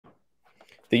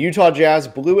The Utah Jazz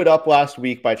blew it up last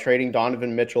week by trading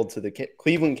Donovan Mitchell to the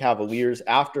Cleveland Cavaliers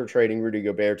after trading Rudy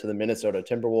Gobert to the Minnesota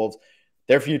Timberwolves.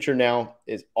 Their future now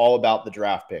is all about the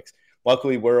draft picks.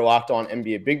 Luckily, we're locked on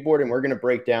NBA Big Board, and we're going to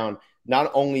break down not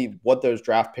only what those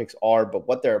draft picks are, but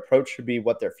what their approach should be,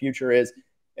 what their future is,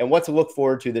 and what to look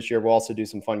forward to this year. We'll also do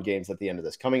some fun games at the end of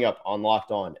this. Coming up on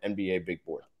Locked On NBA Big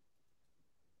Board.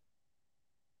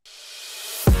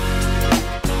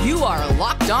 You are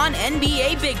Locked On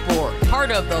NBA Big Board,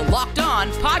 part of the Locked On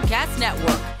Podcast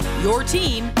Network, your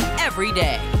team every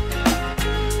day.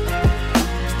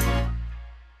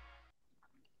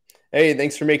 Hey,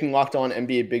 thanks for making Locked On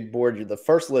NBA Big Board. You're the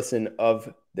first listen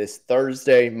of this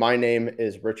Thursday. My name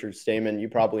is Richard Stamen. You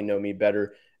probably know me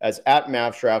better as at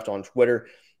MavsDraft on Twitter.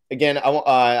 Again,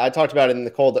 I talked about it in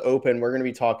the cold open. We're going to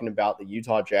be talking about the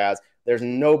Utah Jazz. There's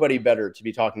nobody better to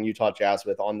be talking Utah Jazz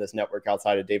with on this network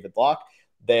outside of David Locke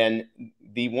than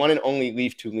the one and only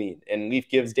Leif Tulane. And Leif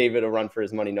gives David a run for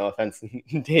his money. No offense,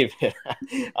 David.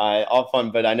 All fun,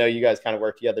 but I know you guys kind of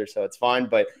work together, so it's fine.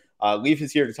 But Leif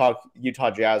is here to talk Utah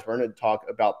Jazz. We're going to talk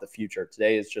about the future.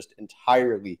 Today is just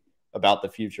entirely about the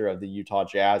future of the Utah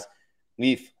Jazz.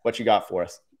 Leif, what you got for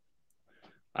us?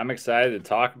 I'm excited to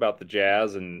talk about the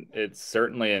Jazz, and it's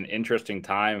certainly an interesting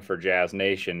time for Jazz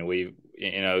Nation.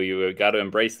 You got to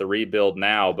embrace the rebuild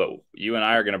now, but you and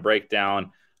I are going to break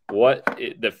down what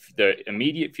the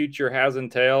immediate future has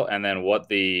entail, and then what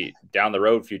the down the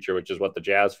road future, which is what the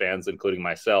Jazz fans, including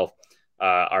myself,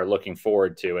 are looking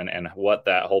forward to, and what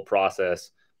that whole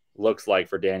process looks like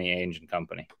for Danny Ainge and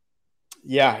company.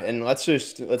 Yeah, and let's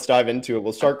dive into it.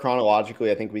 We'll start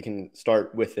chronologically. I think we can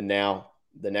start with the now,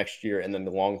 the next year, and then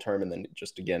the long term, and then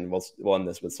just again we'll end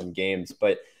this with some games.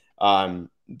 But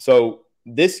so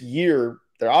this year,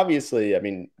 they're obviously,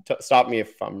 stop me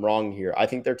if I'm wrong here, I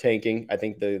think they're tanking. I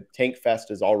think the tank fest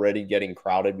is already getting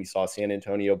crowded. We saw San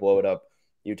Antonio blow it up.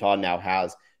 Utah now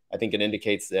has. I think it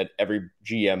indicates that every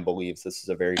GM believes this is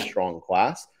a very strong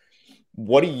class.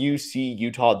 What do you see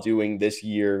Utah doing this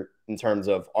year in terms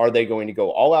of, are they going to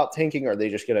go all out tanking? Or are they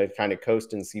just going to kind of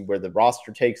coast and see where the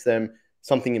roster takes them?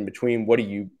 Something in between? What do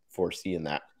you foresee in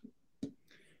that?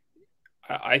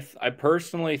 I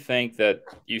personally think that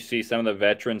you see some of the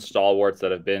veteran stalwarts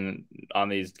that have been on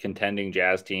these contending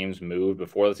Jazz teams move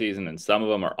before the season, and some of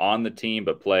them are on the team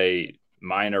but play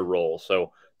minor roles.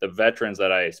 So the veterans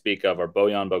that I speak of are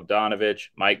Bojan Bogdanovic,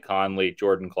 Mike Conley,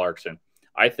 Jordan Clarkson.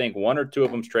 I think one or two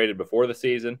of them's traded before the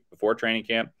season, before training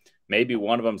camp. Maybe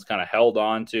one of them's kind of held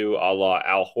on to a la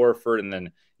Al Horford, and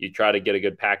then you try to get a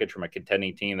good package from a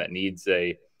contending team that needs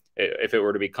if it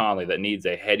were to be Conley, that needs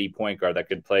a heady point guard that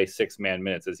could play 6-man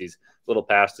minutes, as he's a little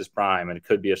past his prime and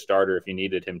could be a starter if you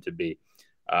needed him to be.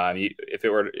 If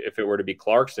it were to be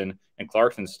Clarkson, and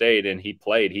Clarkson stayed and he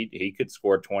played, he could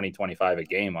score 20, 25 a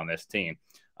game on this team.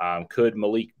 Could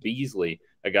Malik Beasley,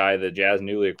 a guy the Jazz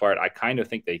newly acquired, I kind of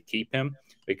think they keep him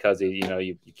because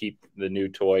you keep the new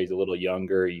toy. He's a little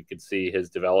younger. You could see his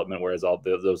development, whereas all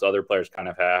those other players kind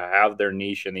of have their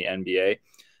niche in the NBA.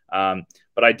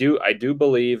 But I do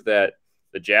believe that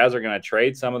the Jazz are going to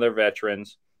trade some of their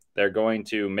veterans. They're going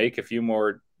to make a few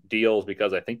more deals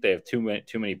because I think they have too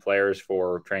many players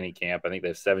for training camp. I think they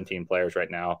have 17 players right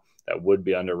now that would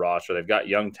be under roster. They've got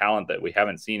young talent that we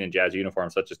haven't seen in Jazz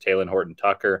uniforms, such as Talen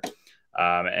Horton-Tucker.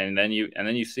 And then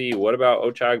you see, what about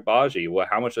Ochai Agbaji?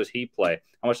 How much does he play?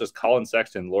 How much does Colin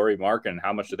Sexton, Lauri Markkanen,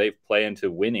 how much do they play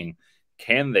into winning?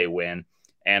 Can they win?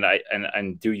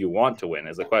 And do you want to win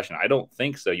is the question. I don't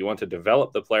think so. You want to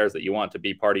develop the players that you want to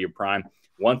be part of your prime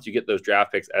once you get those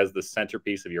draft picks as the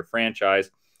centerpiece of your franchise.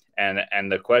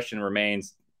 And the question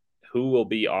remains, who will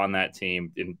be on that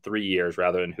team in 3 years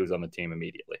rather than who's on the team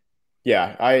immediately?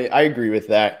 Yeah, I agree with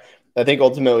that. I think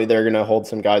ultimately they're going to hold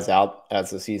some guys out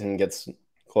as the season gets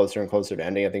closer and closer to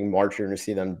ending. I think March you're going to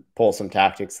see them pull some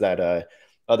tactics that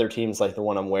other teams like the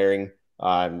one I'm wearing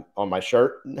on my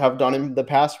shirt have done in the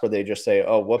past, where they just say,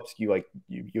 oh, whoops, you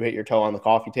hit your toe on the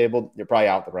coffee table, you're probably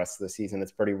out the rest of the season.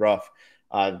 It's pretty rough.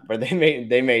 But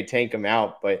they may tank them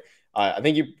out. But I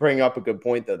think you bring up a good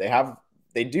point, though.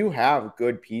 They do have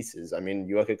good pieces. I mean,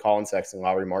 you look at Colin Sexton,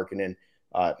 Lauri Markkanen,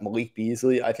 Malik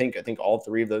Beasley. I think all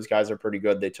three of those guys are pretty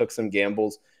good. They took some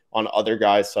gambles on other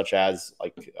guys, such as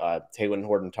Talen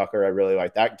Horton-Tucker. I really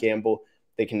like that gamble.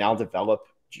 They can now develop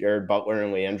Jared Butler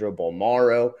and Leandro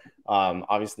Bolmaro.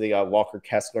 Obviously, they got Walker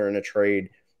Kessler in a trade,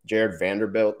 Jared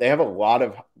Vanderbilt. They have a lot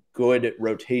of good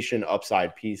rotation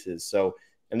upside pieces. So,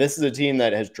 and this is a team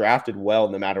that has drafted well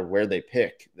no matter where they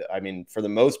pick. I mean, for the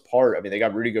most part, they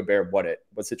got Rudy Gobert.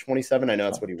 Was it 27? I know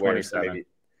that's what he wears. So maybe,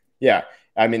 yeah.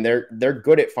 I mean, they're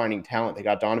good at finding talent. They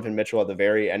got Donovan Mitchell at the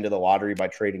very end of the lottery by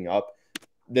trading up.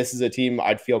 This is a team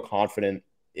I'd feel confident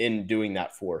in doing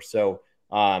that for. So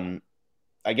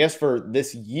I guess for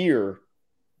this year,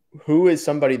 who is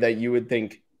somebody that you would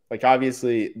think, like,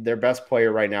 obviously their best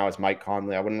player right now is Mike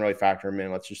Conley. I wouldn't really factor him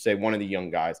in. Let's just say one of the young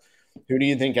guys. Who do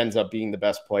you think ends up being the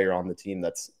best player on the team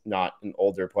that's not an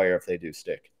older player if they do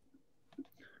stick?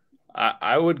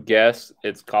 I would guess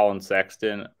it's Colin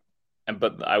Sexton,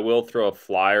 but I will throw a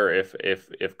flyer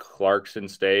if Clarkson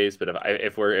stays. But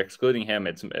if we're excluding him,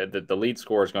 it's the lead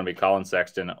scorer is going to be Colin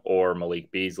Sexton or Malik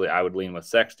Beasley. I would lean with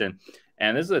Sexton,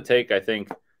 and this is a take I think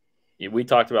we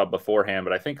talked about beforehand,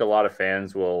 but I think a lot of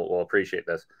fans will appreciate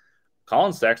this.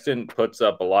 Colin Sexton puts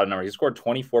up a lot of numbers. He scored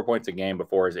 24 points a game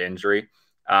before his injury.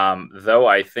 Though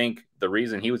I think the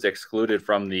reason he was excluded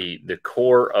from the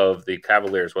core of the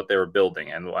Cavaliers, what they were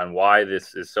building, and why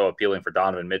this is so appealing for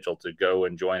Donovan Mitchell to go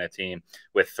and join a team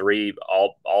with 3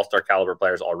 all-star caliber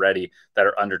players already that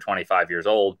are under 25 years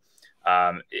old.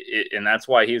 And that's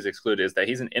why he was excluded, is that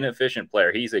he's an inefficient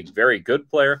player. He's a very good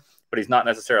player, but he's not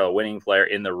necessarily a winning player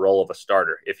in the role of a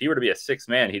starter. If he were to be a 6th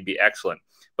man, he'd be excellent.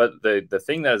 But the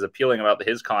thing that is appealing about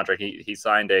his contract, he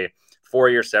signed a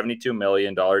 4-year, $72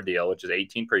 million deal, which is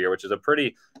 18 per year, which is a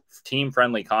pretty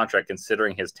team-friendly contract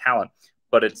considering his talent.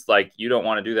 But it's like you don't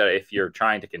want to do that if you're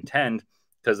trying to contend,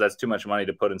 because that's too much money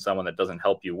to put in someone that doesn't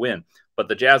help you win. But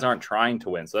the Jazz aren't trying to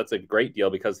win. So that's a great deal,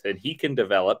 because then he can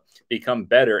develop, become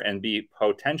better, and be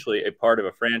potentially a part of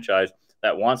a franchise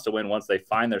that wants to win once they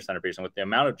find their centerpiece. And with the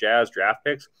amount of Jazz draft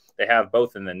picks they have,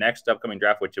 both in the next upcoming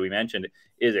draft, which we mentioned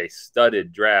is a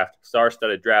studded draft,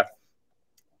 star-studded draft,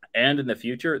 and in the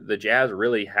future, the Jazz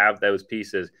really have those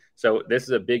pieces. So this is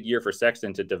a big year for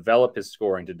Sexton to develop his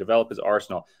scoring, to develop his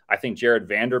arsenal. I think Jared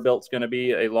Vanderbilt's going to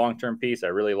be a long-term piece. I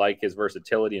really like his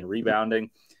versatility and rebounding.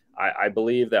 I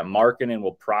believe that Markkanen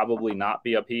will probably not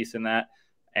be a piece in that.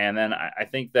 And then I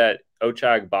think that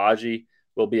Ochai Agbaji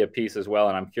will be a piece as well.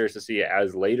 And I'm curious to see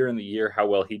as later in the year how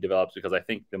well he develops, because I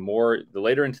think the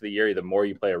later into the year, the more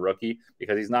you play a rookie,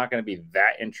 because he's not going to be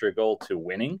that integral to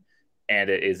winning. And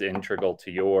it is integral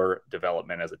to your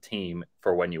development as a team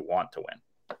for when you want to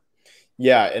win.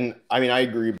 Yeah, and I mean, I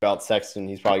agree about Sexton.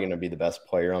 He's probably going to be the best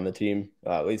player on the team,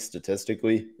 at least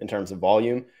statistically, in terms of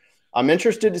volume. I'm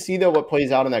interested to see, though, what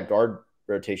plays out in that guard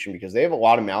rotation, because they have a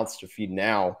lot of mouths to feed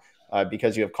now,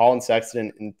 because you have Colin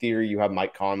Sexton. In theory, you have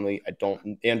Mike Conley.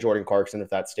 And Jordan Clarkson, if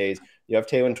that stays. You have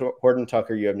Taylor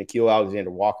Horton-Tucker. You have Nickeil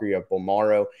Alexander-Walker. You have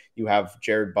Bolmaro. You have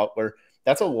Jared Butler.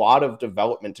 That's a lot of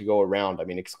development to go around. I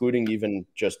mean, excluding even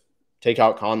just take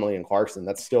out Conley and Clarkson,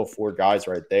 that's still 4 guys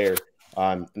right there.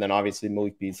 And then obviously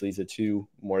Malik Beasley's a 2,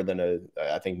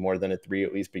 I think more than a 3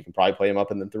 at least, but you can probably play him up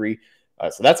in the 3.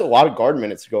 So that's a lot of guard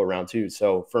minutes to go around too.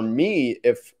 So for me,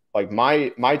 if like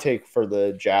my take for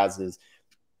the Jazz is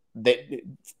they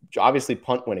obviously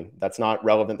punt winning, that's not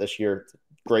relevant this year.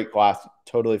 Great class,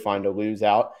 totally fine to lose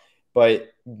out.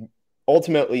 But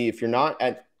ultimately, if you're not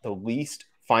at the least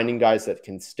finding guys that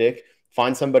can stick,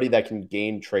 find somebody that can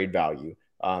gain trade value.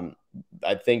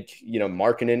 I think,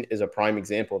 Markkanen is a prime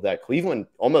example of that. Cleveland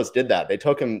almost did that. They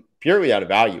took him purely out of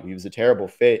value. He was a terrible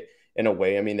fit in a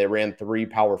way. I mean, they ran 3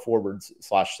 power forwards /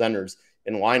 centers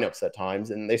in lineups at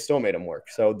times, and they still made him work.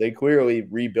 So they clearly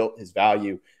rebuilt his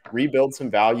value, rebuild some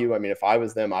value. I mean, if I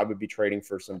was them, I would be trading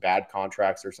for some bad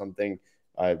contracts or something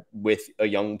with a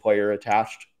young player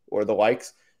attached or the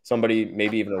likes, somebody,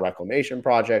 maybe even a reclamation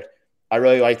project. I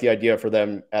really like the idea for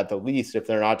them, at the least, if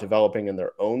they're not developing in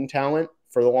their own talent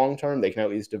for the long term, they can at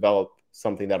least develop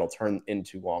something that'll turn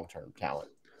into long-term talent.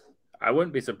 I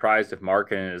wouldn't be surprised if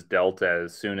Markkanen is dealt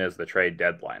as soon as the trade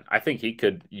deadline. I think he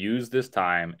could use this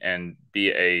time and be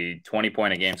a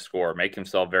 20-point-a-game scorer, make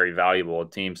himself very valuable. A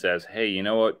team says, hey, you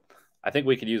know what? I think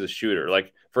we could use a shooter.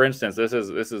 Like, for instance, this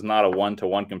is not a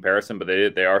one-to-one comparison, but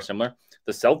they are similar.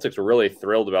 The Celtics were really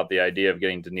thrilled about the idea of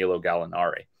getting Danilo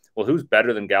Gallinari. Well, who's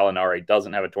better than Gallinari,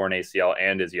 doesn't have a torn ACL,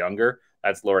 and is younger?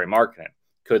 That's Lauri Markkanen.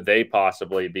 Could they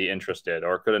possibly be interested?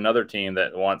 Or could another team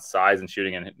that wants size and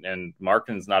shooting, and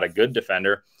Markkanen's not a good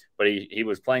defender, but he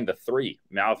was playing the 3.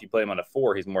 Now, if you play him on a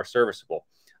 4, he's more serviceable.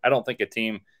 I don't think a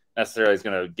team necessarily is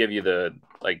going to give you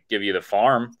the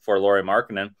farm for Lauri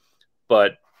Markkanen,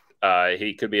 but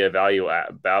he could be a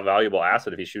valuable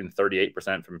asset if he's shooting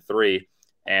 38% from 3.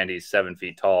 And he's 7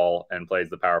 feet tall and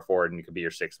plays the power forward, and he could be your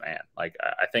 6th man. Like,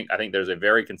 I think there's a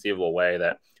very conceivable way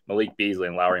that Malik Beasley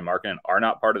and Lauri Markkanen are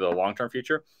not part of the long-term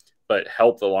future, but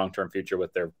help the long-term future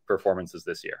with their performances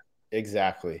this year.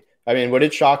 Exactly. I mean, would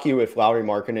it shock you if Lauri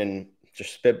Markkanen,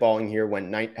 just spitballing here,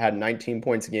 had 19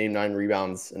 points a game, 9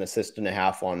 rebounds, an assist and a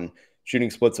half on shooting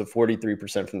splits of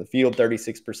 43% from the field,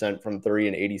 36% from three,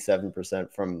 and 87%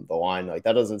 from the line. Like,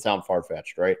 that doesn't sound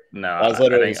far-fetched, right? No, That was I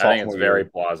literally think his it's sophomore very year.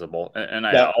 plausible, and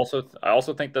I That,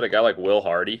 also think that a guy like Will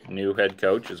Hardy, new head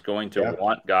coach, is going to yeah.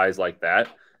 want guys like that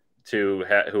who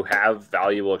have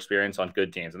valuable experience on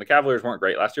good teams. And the Cavaliers weren't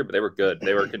great last year, but they were good.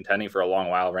 They were contending for a long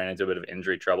while, ran into a bit of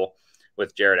injury trouble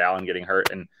with Jared Allen getting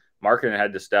hurt, and Markkanen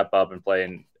had to step up and play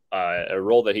in a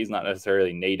role that he's not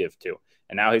necessarily native to.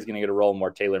 And now he's going to get a role more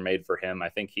tailor-made for him. I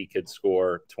think he could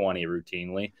score 20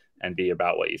 routinely and be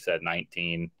about what you said,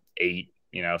 19, 8,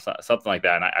 something like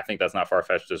that. And I think that's not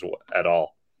far-fetched at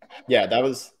all. Yeah, that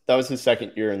was his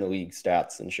second year in the league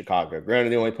stats in Chicago.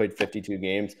 Granted, he only played 52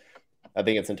 games. I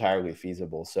think it's entirely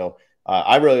feasible. So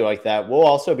I really like that. We'll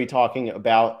also be talking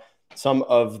about some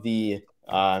of the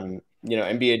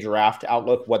NBA draft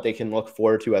outlook, what they can look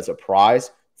forward to as a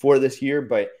prize for this year.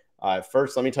 But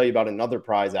first, let me tell you about another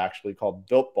prize actually called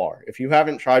Built Bar. If you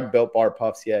haven't tried Built Bar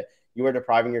Puffs yet, you are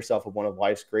depriving yourself of one of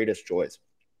life's greatest joys.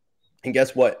 And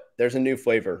guess what? There's a new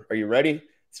flavor. Are you ready?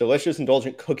 It's delicious,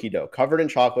 indulgent cookie dough covered in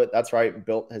chocolate. That's right.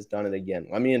 Built has done it again.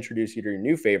 Let me introduce you to your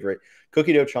new favorite,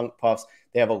 cookie dough chunk puffs.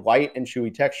 They have a light and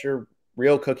chewy texture,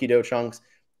 real cookie dough chunks.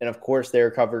 And of course,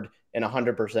 they're covered in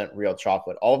 100% real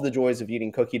chocolate. All of the joys of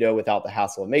eating cookie dough without the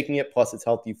hassle of making it. Plus, it's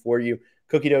healthy for you.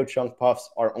 Cookie dough chunk puffs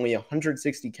are only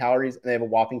 160 calories, and they have a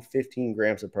whopping 15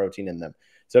 grams of protein in them.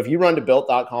 So if you run to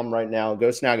Built.com right now,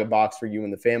 go snag a box for you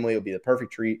and the family. It'll be the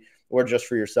perfect treat, or just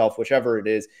for yourself, whichever it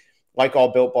is. Like all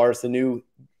Built Bars, the new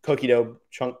cookie dough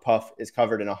chunk puff is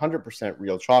covered in 100%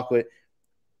 real chocolate.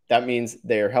 That means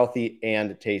they are healthy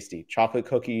and tasty. Chocolate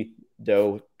cookie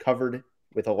dough covered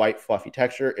with a light, fluffy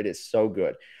texture. It is so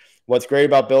good. What's great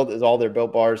about Built is all their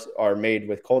Built Bars are made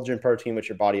with collagen protein, which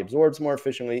your body absorbs more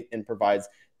efficiently and provides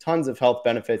tons of health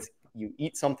benefits. You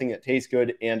eat something that tastes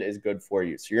good and is good for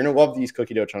you. So you're going to love these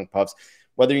cookie dough chunk puffs.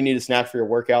 Whether you need a snack for your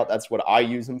workout, that's what I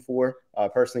use them for.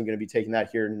 Personally, going to be taking that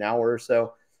here in an hour or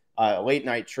so. A late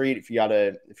night treat if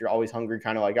you're always hungry,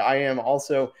 kind of like I am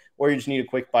also, or you just need a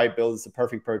quick bite. Built is the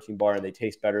perfect protein bar, and they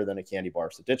taste better than a candy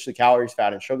bar. So ditch the calories,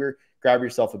 fat, and sugar. Grab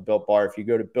yourself a Built Bar. If you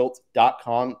go to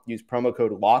Built.com, use promo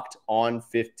code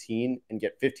LOCKEDON15 and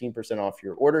get 15% off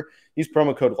your order. Use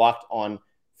promo code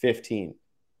LOCKEDON15.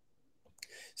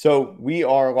 So we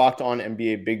are Locked On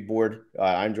NBA Big Board.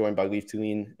 I'm joined by Leif.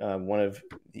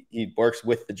 He works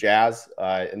with the Jazz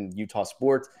in Utah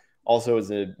sports. Also is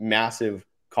a massive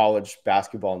college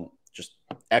basketball just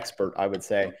expert, I would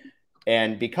say.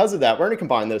 And because of that, we're going to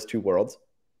combine those two worlds.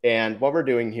 And what we're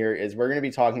doing here is we're going to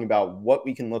be talking about what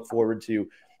we can look forward to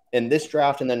in this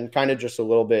draft, and then kind of just a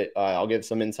little bit, I'll give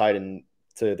some insight into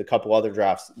the couple other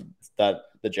drafts that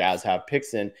the Jazz have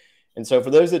picks in. And so for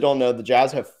those that don't know, the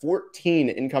Jazz have 14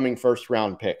 incoming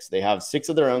first-round picks. They have 6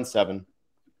 of their own 7.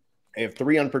 They have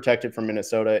 3 unprotected from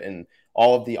Minnesota in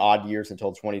all of the odd years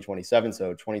until 2027,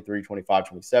 so 23, 25,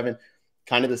 27.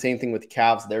 Kind of the same thing with the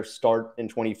Cavs. Their start in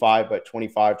 25, but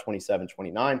 25, 27,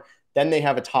 29. Then they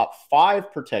have a top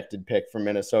 5 protected pick from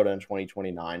Minnesota in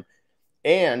 2029.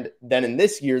 And then in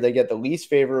this year, they get the least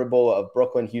favorable of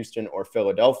Brooklyn, Houston, or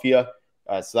Philadelphia.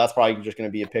 So that's probably just going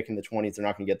to be a pick in the 20s. They're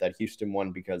not going to get that Houston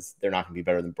one because they're not going to be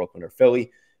better than Brooklyn or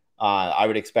Philly. I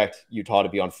would expect Utah to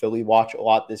be on Philly watch a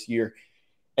lot this year.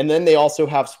 And then they also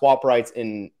have swap rights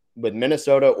with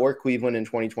Minnesota or Cleveland in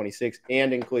 2026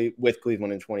 and with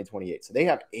Cleveland in 2028. So they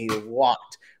have a lot.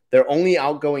 Their only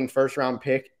outgoing first-round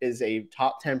pick is a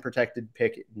top 10 protected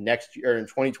pick next year in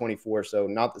 2024. So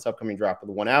not this upcoming draft, but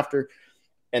the one after.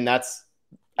 And that's,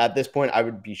 at this point, I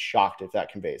would be shocked if that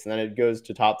conveys. And then it goes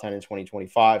to top 10 in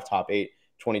 2025, top 8,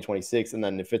 2026. And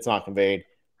then if it's not conveyed,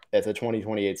 it's a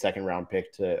 2028 second-round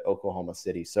pick to Oklahoma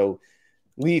City. So,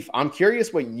 Leif, I'm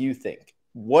curious what you think.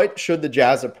 What should the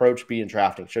Jazz approach be in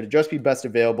drafting? Should it just be best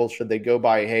available? Should they go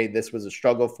by, hey, this was a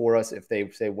struggle for us if they,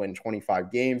 say, win 25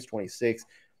 games, 26,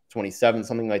 27,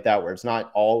 something like that, where it's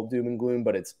not all doom and gloom,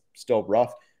 but it's still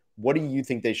rough? What do you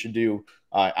think they should do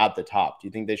at the top? Do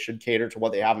you think they should cater to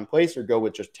what they have in place or go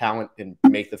with just talent and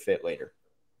make the fit later?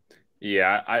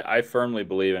 Yeah, I firmly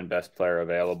believe in best player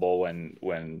available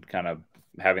when kind of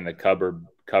having the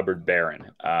cupboard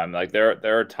barren. Like there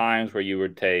are times where you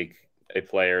would take a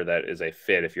player that is a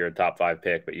fit if you're a top 5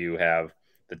 pick, but you have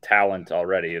the talent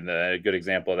already. And a good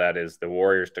example of that is the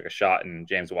Warriors took a shot in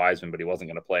James Wiseman, but he wasn't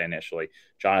going to play initially.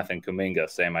 Jonathan Kuminga,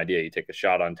 same idea. You take a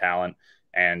shot on talent,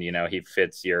 and he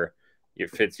fits your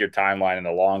timeline in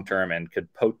the long term and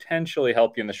could potentially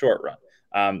help you in the short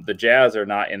run. The Jazz are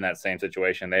not in that same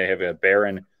situation. They have a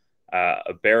barren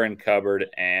cupboard,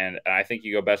 and I think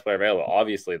you go best player available.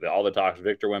 Obviously, all the talks: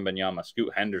 Victor Wembanyama,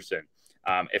 Scoot Henderson,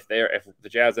 If the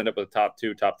Jazz end up with a top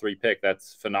 2, top 3 pick,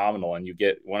 that's phenomenal, and you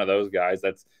get one of those guys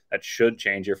that should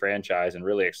change your franchise and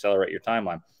really accelerate your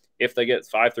timeline. If they get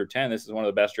 5 through 10, this is one of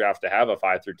the best drafts to have a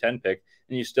 5 through 10 pick,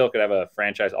 and you still could have a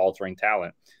franchise-altering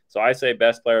talent. So I say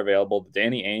best player available.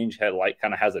 Danny Ainge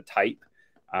kind of has a type,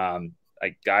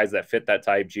 like guys that fit that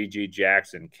type: G.G.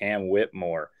 Jackson, Cam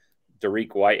Whitmore,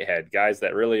 Dariq Whitehead, guys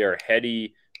that really are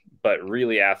heady but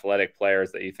really athletic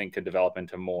players that you think could develop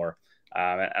into more.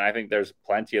 And I think there's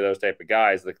plenty of those type of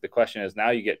guys. The question is, now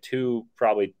you get two,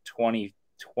 probably 20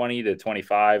 to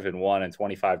 25 in one and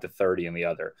 25 to 30 in the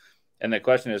other. And the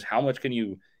question is, how much can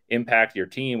you impact your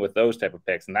team with those type of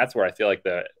picks? And that's where I feel like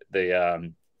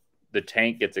the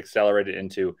tank gets accelerated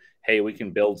into, hey, we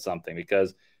can build something,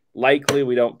 because likely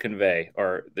we don't convey,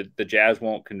 or the Jazz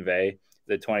won't convey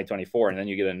the 2024. And then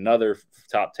you get another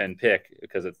top 10 pick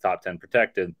because it's top 10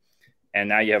 protected. And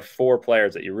now you have 4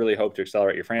 players that you really hope to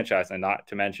accelerate your franchise, and not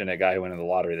to mention a guy who went in the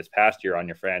lottery this past year on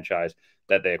your franchise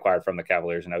that they acquired from the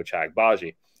Cavaliers in Ochai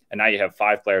Agbaji. And now you have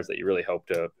 5 players that you really hope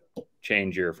to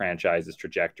change your franchise's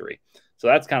trajectory. So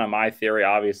that's kind of my theory.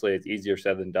 Obviously, it's easier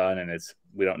said than done, and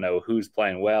we don't know who's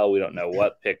playing well. We don't know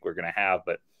what pick we're going to have,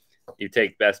 but you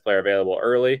take best player available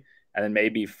early, and then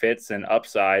maybe fits an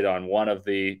upside on one of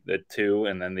the 2,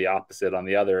 and then the opposite on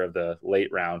the other of the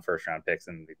late round, first round picks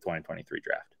in the 2023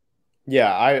 draft.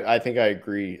 Yeah, I think I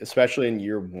agree, especially in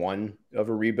year 1 of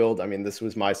a rebuild. I mean, this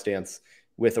was my stance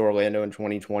with Orlando in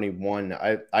 2021.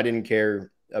 I didn't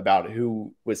care about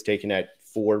who was taken at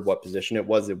 4, what position it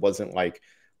was. It wasn't like,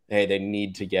 hey, they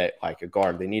need to get like a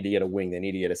guard, they need to get a wing, they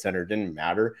need to get a center. It didn't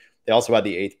matter. They also had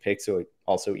the 8th pick, so it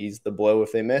also eased the blow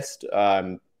if they missed.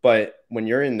 But when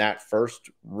you're in that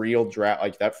first real draft,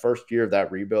 like that first year of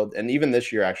that rebuild, and even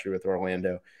this year actually with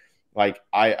Orlando, like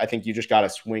I think you just got to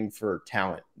swing for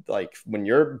talent. Like when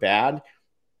you're bad,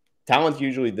 talent's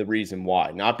usually the reason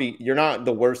why. You're not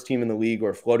the worst team in the league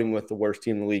or floating with the worst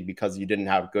team in the league because you didn't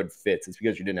have good fits. It's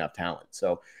because you didn't have talent.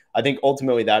 So I think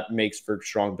ultimately that makes for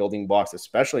strong building blocks,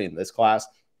 especially in this class.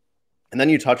 And then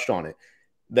you touched on it.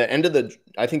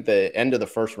 I think the end of the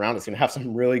first round is going to have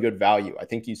some really good value. I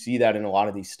think you see that in a lot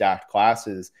of these stacked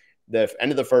classes. The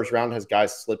end of the first round has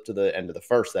guys slip to the end of the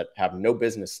first that have no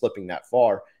business slipping that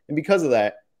far. And because of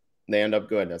that, they end up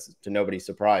good. That's to nobody's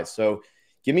surprise. So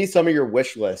give me some of your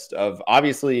wish list of,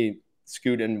 obviously,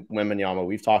 Scoot and Wembanyama.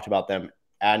 We've talked about them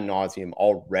ad nauseum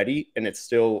already, and it's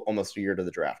still almost a year to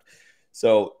the draft.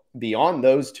 So beyond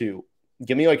those 2,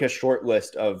 give me like a short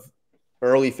list of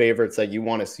early favorites that you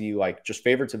want to see, like just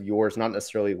favorites of yours, not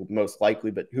necessarily most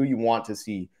likely, but who you want to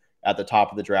see at the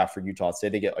top of the draft for Utah. Say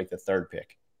they get like the 3rd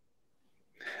pick.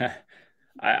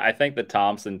 I think the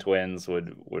Thompson twins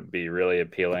would be really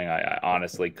appealing. I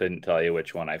honestly couldn't tell you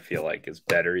which one I feel like is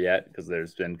better yet, because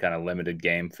there's been kind of limited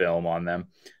game film on them.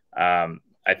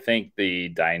 I think the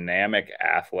dynamic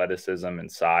athleticism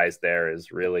and size there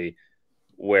is really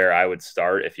where I would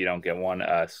start if you don't get one,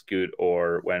 Scoot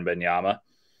or Wembanyama.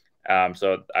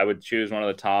 So I would choose one of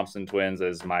the Thompson twins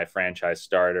as my franchise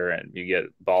starter, and you get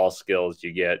ball skills,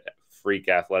 you get freak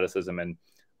athleticism, and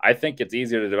I think it's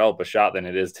easier to develop a shot than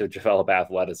it is to develop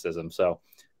athleticism. So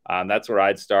that's where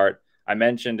I'd start. I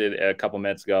mentioned it a couple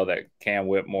minutes ago that Cam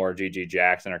Whitmore, G.G.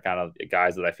 Jackson are kind of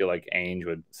guys that I feel like Ainge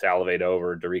would salivate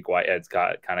over. Dariq Whitehead's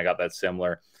kind of got that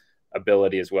similar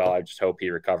ability as well. I just hope he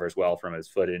recovers well from his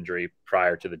foot injury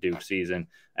prior to the Duke season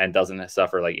and doesn't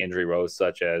suffer like injury woes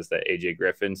such as that AJ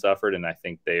Griffin suffered. And I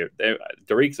think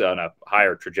Dariq's on a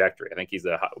higher trajectory. I think he's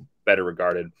a better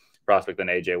regarded prospect than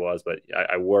AJ was, but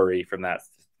I worry from that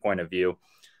point of view.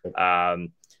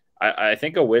 I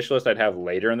think a wish list I'd have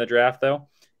later in the draft though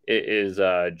is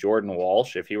Jordan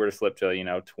Walsh. If he were to slip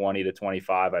to 20 to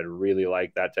 25, I'd really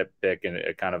like that type of pick, and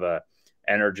a kind of a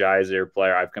energizer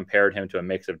player. I've compared him to a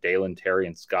mix of Dalen Terry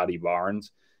and Scotty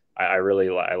Barnes. I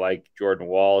like Jordan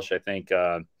Walsh. I think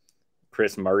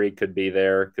Chris Murray could be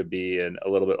there, could be a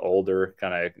little bit older,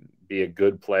 kind of be a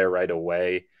good player right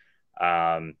away.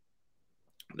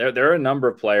 There are a number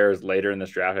of players later in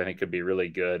this draft I think could be really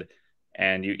good.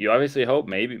 And you obviously hope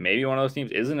maybe one of those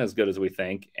teams isn't as good as we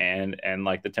think, and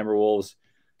like the Timberwolves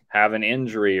have an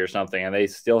injury or something, and they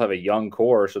still have a young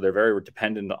core, so they're very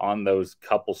dependent on those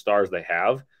couple stars they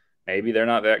have. Maybe they're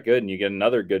not that good, and you get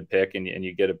another good pick, and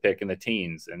you get a pick in the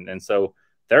teens. And so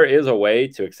there is a way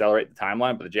to accelerate the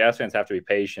timeline, but the Jazz fans have to be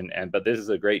patient. But this is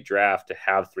a great draft to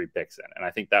have 3 picks in, and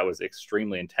I think that was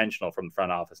extremely intentional from the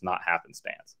front office, not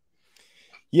happenstance.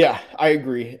 Yeah, I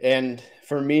agree. And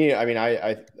for me, I mean,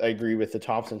 I agree with the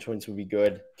Thompson twins would be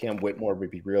good. Cam Whitmore would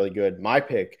be really good. My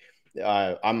pick,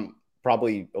 I'm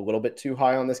probably a little bit too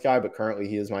high on this guy, but currently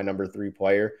he is my number 3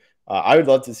 player. I would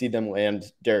love to see them land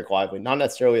Derek Lively, not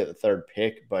necessarily at the 3rd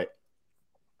pick, but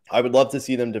I would love to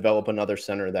see them develop another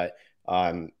center that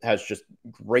has just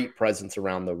great presence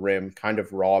around the rim, kind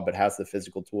of raw, but has the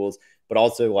physical tools, but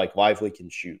also like lively, can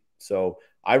shoot. So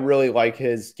I really like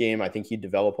his game. I think he'd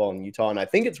develop well in Utah. And I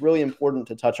think it's really important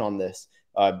to touch on this.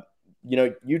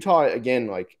 Utah, again,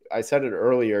 like I said it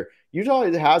earlier, Utah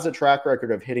has a track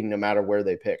record of hitting no matter where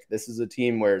they pick. This is a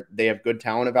team where they have good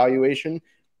talent evaluation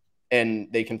and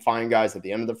they can find guys at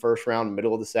the end of the first round,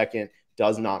 middle of the second,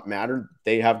 does not matter.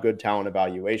 They have good talent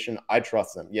evaluation. I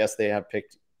trust them. Yes, they have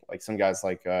picked like some guys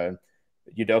like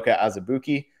Udoka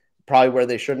Azubuike, probably where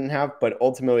they shouldn't have, but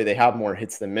ultimately they have more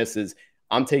hits than misses.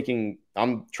 I'm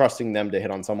trusting them to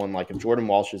hit on someone like if Jordan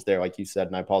Walsh is there, like you said,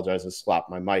 and I apologize, I slapped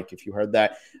my mic if you heard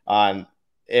that.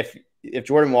 If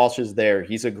Jordan Walsh is there,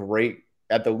 he's a great,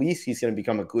 at the least, he's going to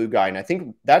become a glue guy. And I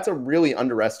think that's a really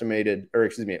underrated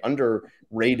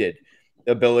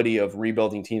ability of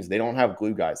rebuilding teams. They don't have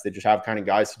glue guys. They just have kind of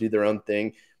guys to do their own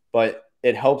thing. But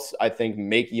it helps, I think,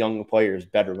 make young players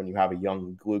better when you have a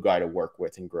young glue guy to work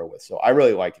with and grow with. So I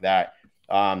really like that.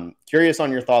 Curious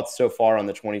on your thoughts so far on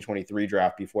the 2023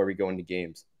 draft before we go into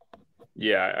games.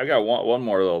 Yeah, I got one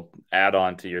more little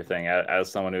add-on to your thing.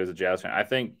 As someone who is a Jazz fan, I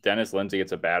think Dennis Lindsey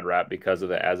gets a bad rap because of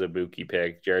the Azubuike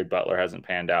pick. Jared Butler hasn't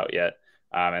panned out yet,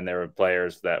 and there were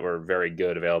players that were very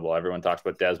good available. Everyone talks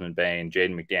about Desmond Bane.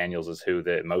 Jaden McDaniels is who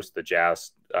most of the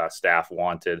Jazz staff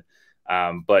wanted,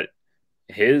 but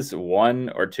his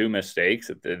 1 or 2 mistakes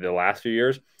at the last few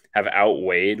years have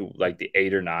outweighed like the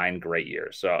 8 or 9 great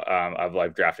years. So of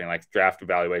like drafting, like draft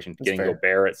evaluation, That's getting fair.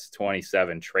 Gobert at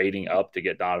 27, trading up to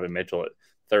get Donovan Mitchell at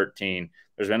 13.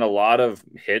 There's been a lot of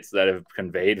hits that have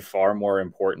conveyed far more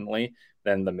importantly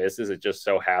than the misses. It just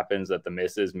so happens that the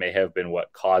misses may have been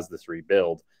what caused this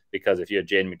rebuild. Because if you had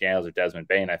Jaden McDaniels or Desmond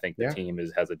Bane, I think the team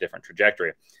has a different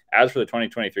trajectory. As for the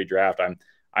 2023 draft,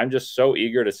 I'm just so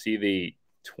eager to see the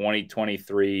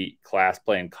 2023 class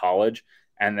play in college,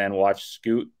 and then watch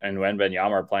Scoot and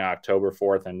Wembanyama playing October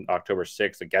 4th and October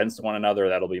 6th against one another.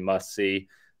 That'll be must see.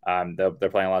 They're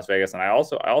playing Las Vegas, and I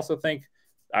also think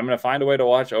I'm going to find a way to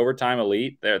watch Overtime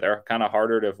Elite. They're kind of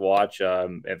harder to watch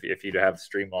if you have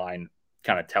streamlined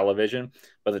kind of television.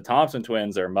 But the Thompson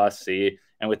twins are must see,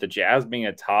 and with the Jazz being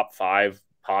a top 5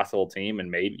 possible team,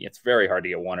 and maybe it's very hard to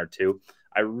get 1 or 2.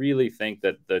 I really think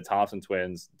that the Thompson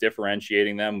twins,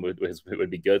 differentiating them would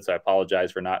be good. So I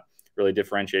apologize for not really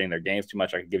differentiating their games too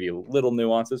much. I could give you little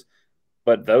nuances,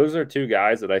 but those are 2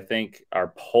 guys that I think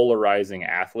are polarizing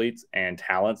athletes and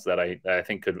talents that I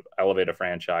think could elevate a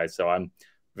franchise. So I'm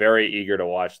very eager to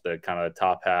watch the kind of the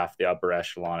top half, the upper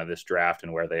echelon of this draft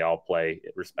and where they all play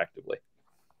respectively.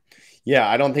 Yeah,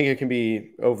 I don't think it can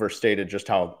be overstated just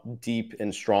how deep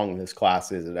and strong this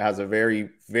class is. It has a very,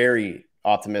 very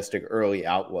optimistic early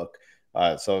outlook.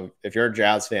 So if you're a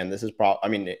Jazz fan, this is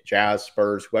Jazz,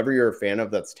 Spurs, whoever you're a fan of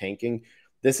that's tanking,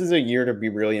 this is a year to be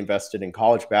really invested in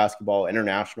college basketball,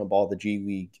 international ball, the G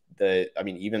League,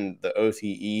 even the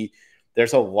OCE.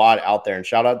 There's a lot out there. And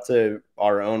shout out to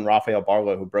our own Rafael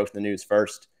Barlow, who broke the news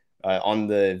first on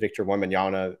the Victor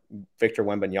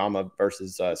Wembanyama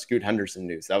versus Scoot Henderson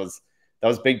news. That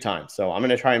was big time. So I'm going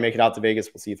to try and make it out to Vegas.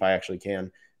 We'll see if I actually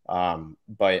can.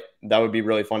 But that would be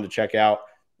really fun to check out.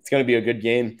 It's going to be a good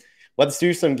game. Let's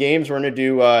do some games. We're going to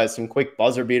do some quick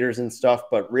buzzer beaters and stuff.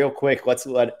 But real quick, let's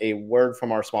let a word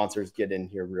from our sponsors get in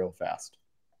here real fast.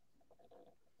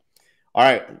 All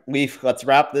right, Leif, let's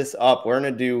wrap this up. We're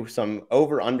going to do some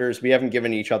over-unders. We haven't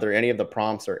given each other any of the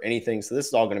prompts or anything, so this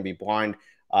is all going to be blind.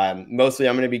 Mostly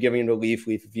I'm going to be giving them to Leif.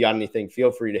 Leif, if you got anything,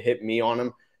 feel free to hit me on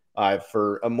them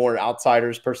for a more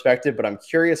outsider's perspective, but I'm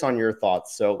curious on your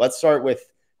thoughts. So I'll start with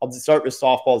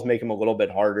softballs, make them a little bit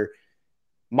harder.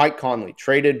 Mike Conley,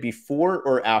 traded before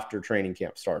or after training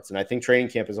camp starts? And I think training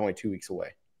camp is only 2 weeks away.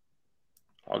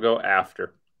 I'll go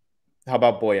after. How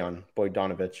about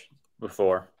Bogdanovic?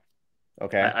 Before.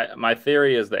 Okay. My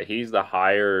theory is that he's the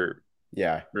higher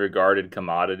regarded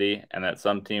commodity and that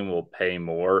some team will pay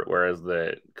more, whereas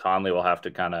the Conley will have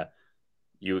to kind of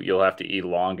you'll have to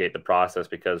elongate the process,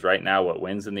 because right now what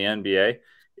wins in the NBA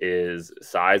is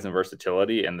size and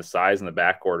versatility, and the size in the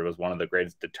backcourt was one of the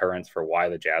greatest deterrents for why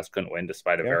the Jazz couldn't win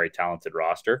despite a very talented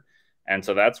roster. And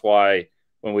so that's why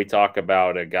when we talk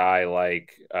about a guy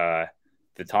like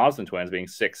the Thompson twins being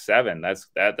 6'7",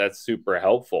 that's super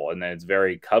helpful, and then it's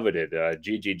very coveted.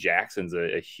 G.G. Jackson's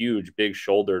a huge,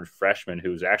 big-shouldered freshman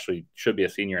who's actually should be a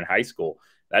senior in high school.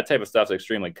 That type of stuff's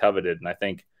extremely coveted, and I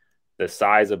think the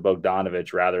size of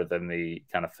Bogdanovic rather than the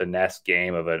kind of finesse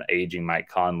game of an aging Mike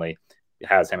Conley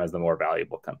has him as the more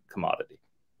valuable commodity.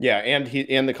 Yeah,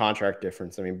 and the contract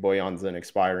difference. I mean, Bojan's an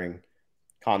expiring,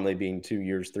 Conley being 2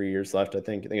 years, 3 years left. I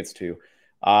think it's 2.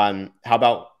 How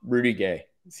about Rudy Gay?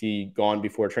 Is he gone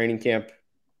before training camp?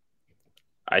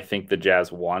 I think the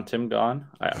Jazz want him gone.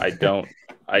 I don't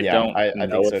Yeah, I think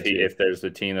know so too. if there's a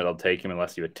team that'll take him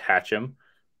unless you attach him.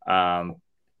 Um,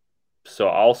 so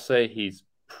I'll say he's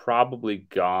probably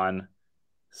gone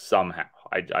somehow.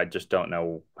 I just don't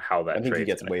know how I that think he trade's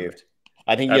gets going to come. waived.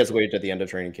 I think he That's gets waived at the end of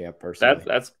training camp, personally.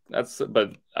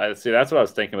 but I see that's what I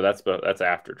was thinking, but that's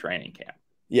after training camp.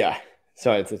 Yeah.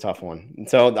 So it's a tough one.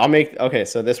 So I'll make okay.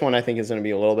 So this one I think is going to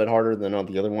be a little bit harder than all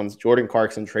the other ones. Jordan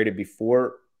Clarkson traded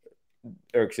before,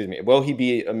 or excuse me, will he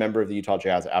be a member of the Utah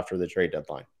Jazz after the trade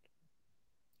deadline?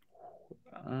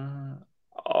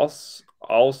 I'll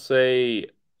I'll say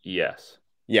yes.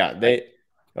 Yeah, they.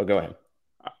 Oh, go ahead.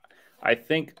 I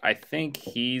think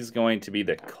he's going to be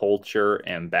the culture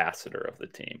ambassador of the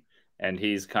team, and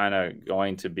he's kind of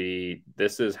going to be.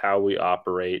 This is how we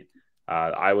operate.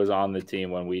 I was on the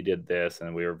team when we did this,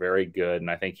 and we were very good.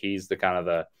 And I think he's the kind of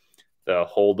the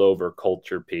holdover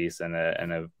culture piece and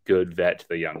a good vet to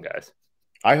the young guys.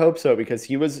 I hope so, because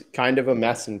he was kind of a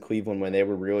mess in Cleveland when they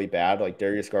were really bad, like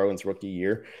Darius Garland's rookie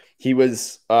year. He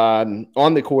was on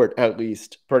the court, at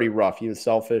least, pretty rough. He was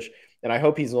selfish. And I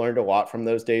hope he's learned a lot from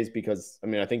those days, because, I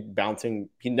mean, I think bouncing,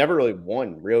 he never really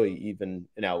won, really, even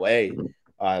in LA.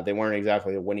 They weren't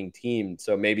exactly a winning team.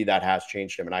 So maybe that has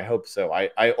changed him. And I hope so.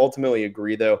 I ultimately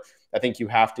agree, though. I think you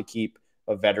have to keep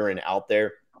a veteran out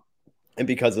there. And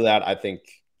because of that, I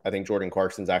think Jordan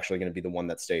Clarkson's actually going to be the one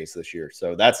that stays this year.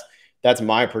 So that's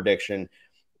my prediction.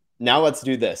 Now let's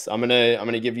do this. I'm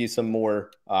gonna give you some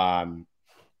more.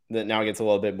 That now gets a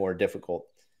little bit more difficult.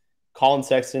 Colin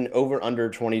Sexton over under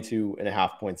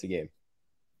 22.5 points a game.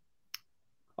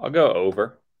 I'll go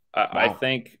over. Wow.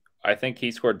 I think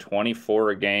he scored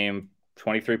 24 a game,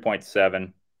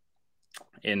 23.7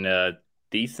 in a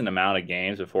decent amount of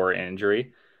games before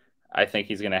injury. I think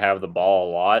he's going to have the ball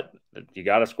a lot. You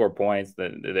got to score points. The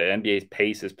NBA's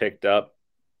pace has picked up.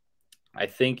 I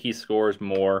think he scores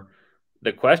more.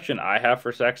 The question I have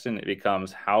for Sexton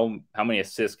becomes how many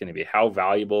assists can he be? How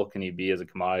valuable can he be as a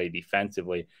commodity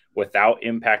defensively without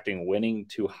impacting winning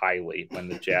too highly when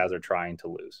the Jazz are trying to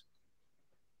lose?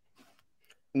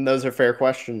 And those are fair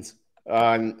questions.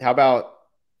 How about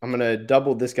I'm going to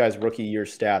double this guy's rookie year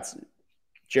stats.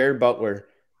 Jared Butler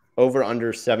over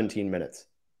under 17 minutes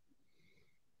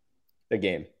a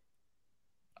game.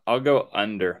 I'll go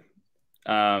under.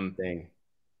 Dang.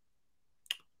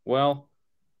 Well,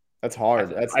 that's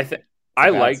hard. I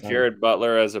like Jared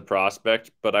Butler as a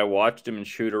prospect, but I watched him in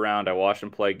shoot around. I watched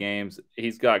him play games.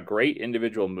 He's got great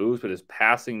individual moves, but his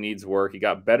passing needs work. He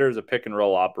got better as a pick and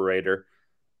roll operator,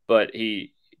 but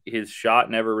his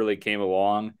shot never really came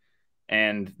along.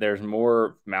 And there's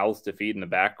more mouths to feed in the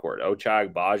backcourt.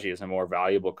 Ochai Agbaji is a more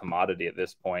valuable commodity at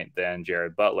this point than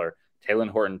Jared Butler. Taylor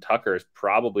Horton-Tucker is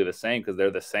probably the same because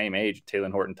they're the same age. Taylor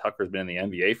Horton-Tucker has been in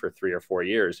the NBA for 3 or 4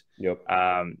 years. Yep.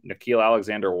 Nickeil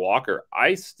Alexander-Walker.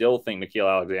 I still think Nickeil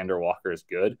Alexander-Walker is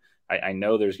good. I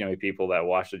know there's going to be people that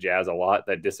watch the Jazz a lot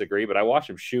that disagree, but I watch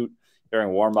him shoot during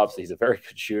warm-ups. He's a very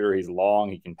good shooter. He's long.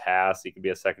 He can pass. He can be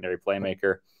a secondary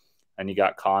playmaker. And you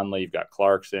got Conley. You've got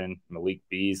Clarkson, Malik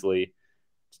Beasley,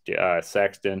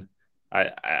 Sexton.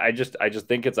 I just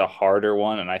think it's a harder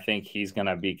one, and I think he's going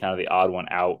to be kind of the odd one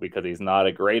out because he's not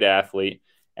a great athlete,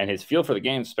 and his feel for the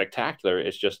game is spectacular.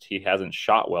 It's just he hasn't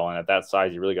shot well, and at that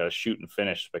size, you really got to shoot and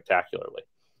finish spectacularly.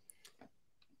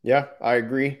 Yeah, I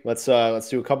agree. Let's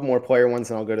do a couple more player ones,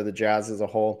 and I'll go to the Jazz as a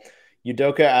whole.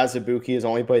 Udoka Azubuike has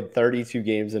only played 32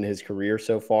 games in his career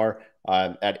so far,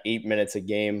 at 8 minutes a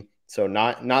game, so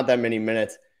not that many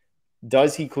minutes.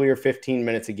 Does he clear 15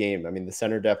 minutes a game? I mean, the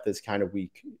center depth is kind of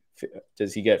weak.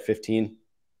 Does he get 15?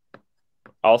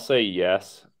 I'll say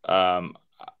yes.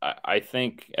 I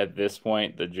think at this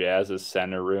point the Jazz's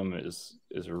center room is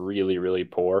really, really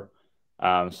poor.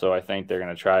 So I think they're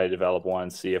going to try to develop one,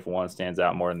 see if one stands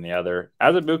out more than the other.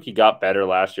 Azubuike got better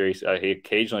last year. He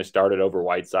occasionally started over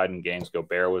Whiteside in games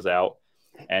Gobert was out,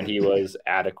 and he was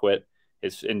adequate.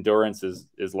 His endurance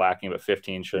is lacking, but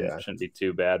 15 shouldn't be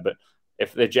too bad. But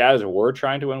if the Jazz were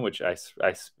trying to win, which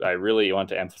I really want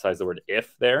to emphasize the word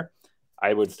if there,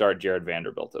 I would start Jared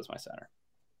Vanderbilt as my center.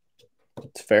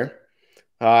 It's fair.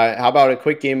 How about a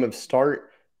quick game of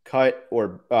start, cut,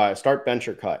 or start, bench,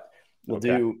 or cut? We'll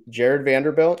do Jared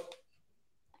Vanderbilt,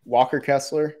 Walker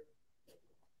Kessler,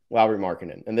 Lauri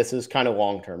Markkanen. And this is kind of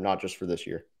long-term, not just for this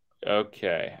year.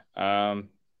 Okay. I'm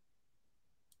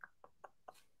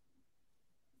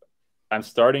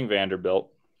starting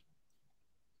Vanderbilt.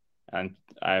 And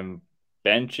I'm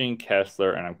benching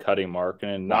Kessler and I'm cutting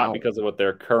Markkanen, not because of what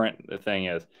their current thing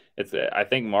is. I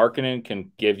think Markkanen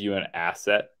can give you an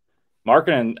asset.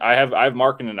 Markkanen, I have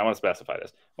Markkanen. I want to specify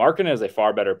this. Markkanen is a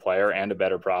far better player and a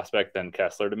better prospect than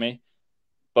Kessler to me.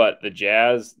 But the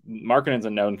Jazz, Markkanen's a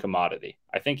known commodity.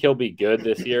 I think he'll be good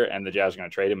this year, and the Jazz are going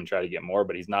to trade him and try to get more,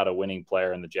 but he's not a winning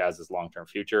player in the Jazz's long-term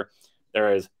future.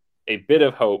 There is a bit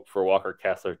of hope for Walker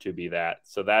Kessler to be that.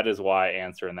 So that is why I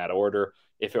answer in that order.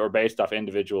 If it were based off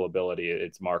individual ability,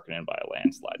 it's Markkanen by a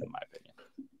landslide, in my opinion.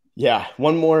 Yeah,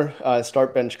 one more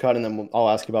start bench cut, and then I'll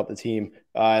ask about the team.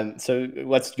 So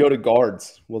let's go to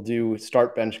guards. We'll do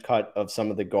start bench cut of some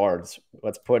of the guards.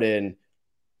 Let's put in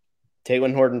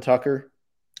Talen Horton-Tucker,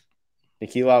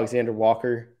 Nickeil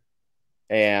Alexander-Walker,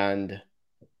 and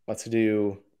let's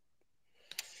do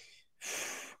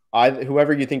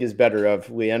whoever you think is better of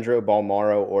Leandro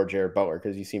Balmaro or Jared Butler,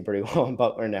 because you seem pretty well on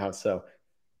Butler now. So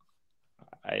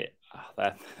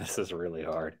this is really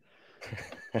hard.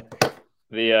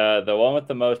 The one with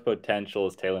the most potential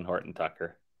is Talen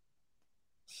Horton-Tucker.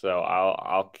 So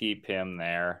I'll keep him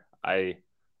there. I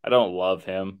don't love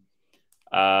him.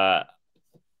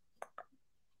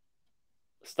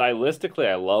 Stylistically,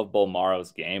 I love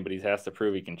Bolmaro's game, but he has to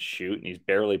prove he can shoot, and he's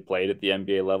barely played at the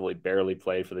NBA level. He barely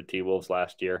played for the T-Wolves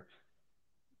last year.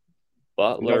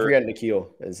 Butler. Don't forget Nickeil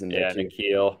is in there. Yeah,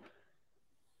 Nickeil.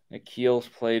 Nickeil's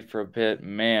played for a bit.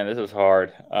 Man, this is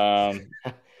hard.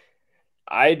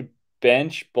 I'd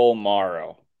bench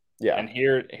Bolmaro. Yeah. And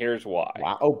here's why.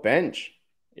 Wow. Oh, bench.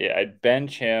 Yeah, I'd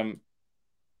bench him.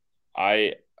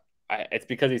 It's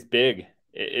because he's big.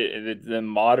 The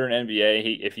modern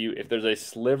NBA, if there's a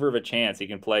sliver of a chance he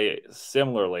can play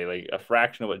similarly, like a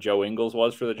fraction of what Joe Ingles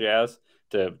was for the Jazz,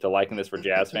 to liken this for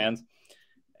Jazz fans.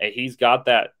 He's got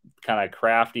that kind of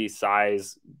crafty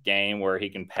size game where he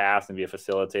can pass and be a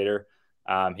facilitator.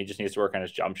 He just needs to work on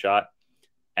his jump shot.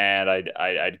 And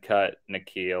I'd cut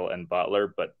Nickeil and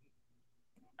Butler, but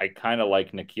I kind of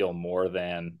like Nickeil more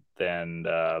than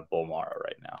Bolmaro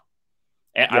right now.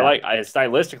 And yeah.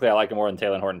 Stylistically, I like him more than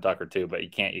Talen Horton-Tucker too, but you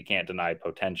can't deny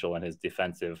potential in his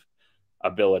defensive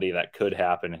ability that could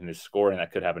happen, and his scoring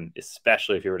that could happen,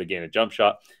 especially if he were to gain a jump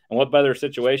shot. And what better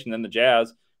situation than the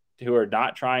Jazz, who are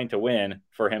not trying to win,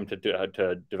 for him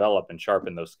to develop and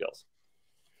sharpen those skills.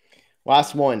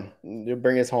 Last one to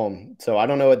bring us home. So I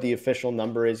don't know what the official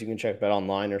number is. You can check Bet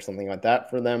Online or something like that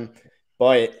for them.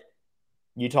 But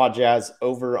Utah Jazz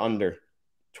over under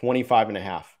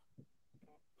 25.5.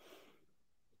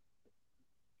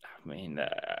 I mean,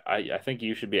 I think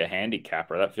you should be a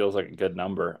handicapper. That feels like a good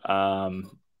number. I'll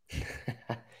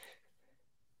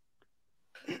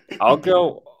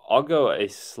go a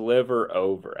sliver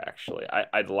over, actually.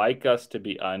 I'd like us to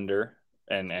be under,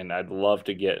 and I'd love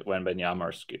to get Wembanyama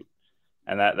or Scoot.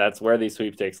 And that's where these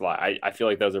sweepstakes lie. I feel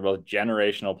like those are both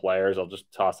generational players. I'll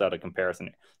just toss out a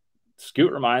comparison.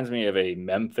 Scoot reminds me of a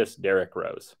Memphis Derrick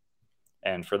Rose.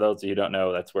 And for those of you who don't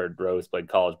know, that's where Rose played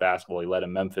college basketball. He led a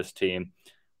Memphis team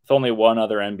with only one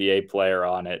other NBA player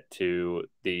on it to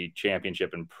the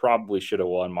championship, and probably should have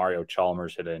won. Mario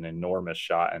Chalmers hit an enormous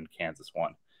shot and Kansas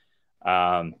won.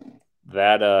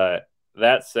 That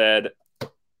said,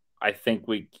 I think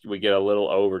we get a little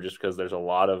over just because there's a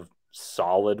lot of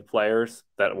solid players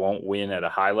that won't win at a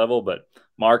high level, but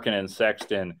Markkanen,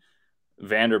 Sexton,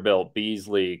 Vanderbilt,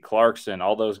 Beasley, Clarkson,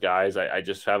 all those guys, I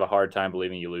just have a hard time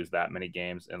believing you lose that many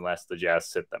games unless the Jazz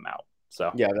sit them out.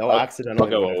 So yeah, they'll accidentally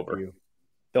go over.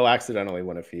 They'll accidentally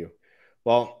win a few.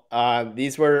 Well,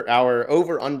 these were our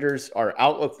over-unders, our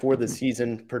outlook for the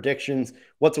season, predictions,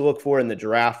 what to look for in the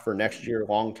draft for next year,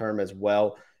 long-term as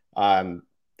well.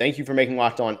 Thank you for making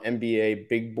Locked On NBA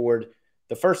Big Board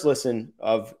the first listen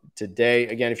of today.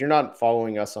 Again, if you're not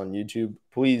following us on YouTube,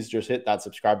 please just hit that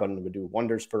subscribe button. It would do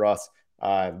wonders for us.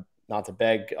 Not to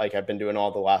beg like I've been doing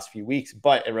all the last few weeks,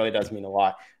 but it really does mean a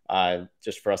lot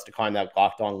just for us to climb that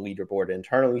Locked On leaderboard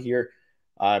internally here.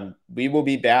 We will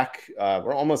be back.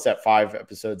 We're almost at 5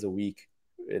 episodes a week.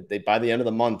 By the end of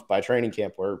the month, by training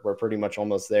camp, we're pretty much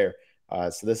almost there.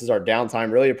 So this is our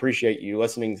downtime. Really appreciate you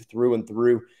listening through and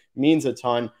through. Means a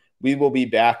ton. We will be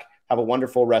back. Have a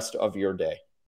wonderful rest of your day.